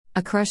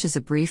A crush is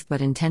a brief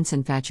but intense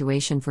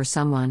infatuation for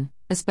someone,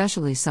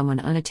 especially someone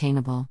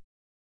unattainable.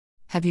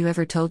 Have you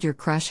ever told your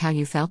crush how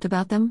you felt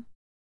about them?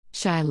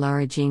 Shy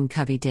Lara Jean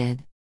Covey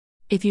did.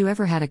 If you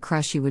ever had a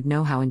crush, you would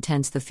know how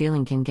intense the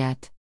feeling can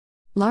get.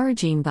 Lara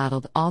Jean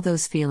bottled all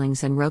those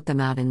feelings and wrote them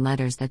out in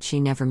letters that she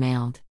never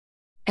mailed.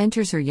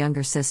 Enters her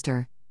younger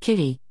sister,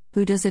 Kitty,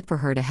 who does it for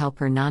her to help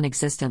her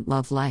non-existent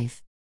love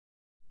life.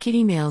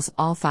 Kitty mails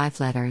all 5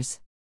 letters.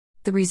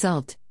 The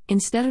result,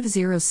 instead of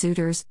 0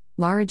 suitors,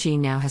 Lara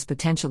Jean now has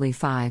potentially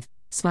 5,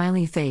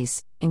 smiley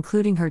face,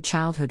 including her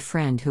childhood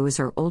friend who is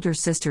her older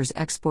sister's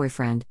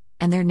ex-boyfriend,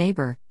 and their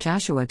neighbor,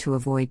 Joshua. To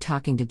avoid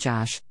talking to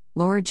Josh,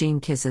 Lara Jean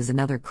kisses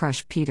another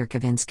crush, Peter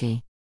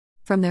Kavinsky.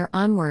 From there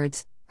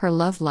onwards, her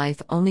love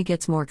life only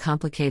gets more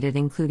complicated,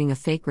 including a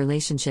fake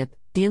relationship,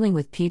 dealing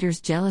with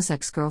Peter's jealous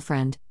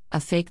ex-girlfriend, a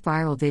fake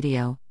viral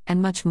video,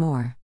 and much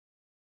more.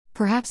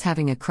 Perhaps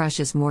having a crush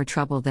is more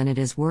trouble than it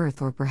is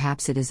worth, or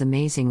perhaps it is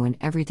amazing when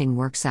everything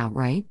works out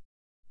right?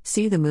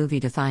 See the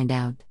movie to find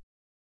out.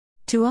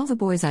 To All the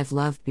Boys I've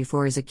Loved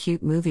Before is a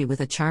cute movie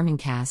with a charming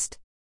cast.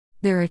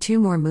 There are 2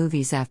 more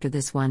movies after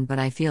this one, but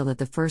I feel that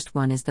the first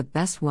one is the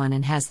best one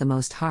and has the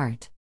most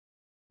heart.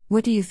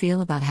 What do you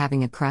feel about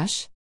having a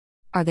crush?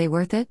 Are they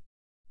worth it?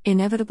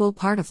 Inevitable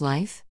part of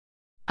life?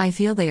 I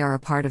feel they are a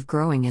part of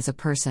growing as a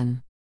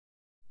person.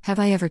 Have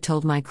I ever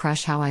told my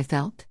crush how I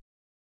felt?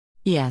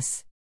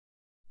 Yes.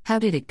 How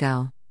did it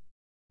go?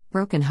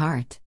 Broken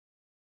heart.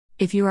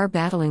 If you are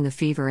battling the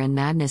fever and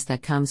madness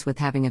that comes with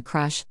having a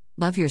crush,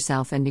 love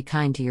yourself and be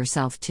kind to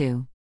yourself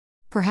too.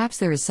 Perhaps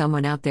there is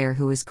someone out there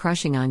who is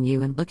crushing on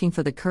you and looking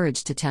for the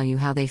courage to tell you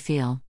how they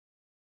feel.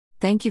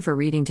 Thank you for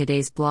reading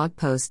today's blog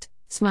post,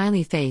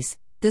 Smiley Face.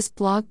 This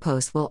blog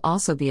post will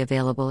also be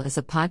available as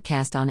a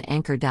podcast on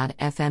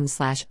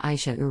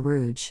anchor.fm/Aisha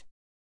Uruj.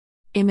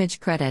 Image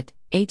credit,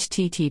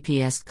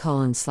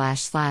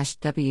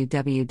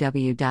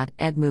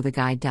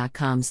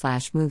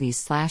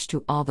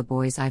 https://www.edmovieguide.com/movies/To All the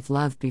Boys I've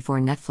Loved Before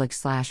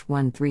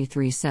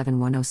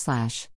Netflix/133710/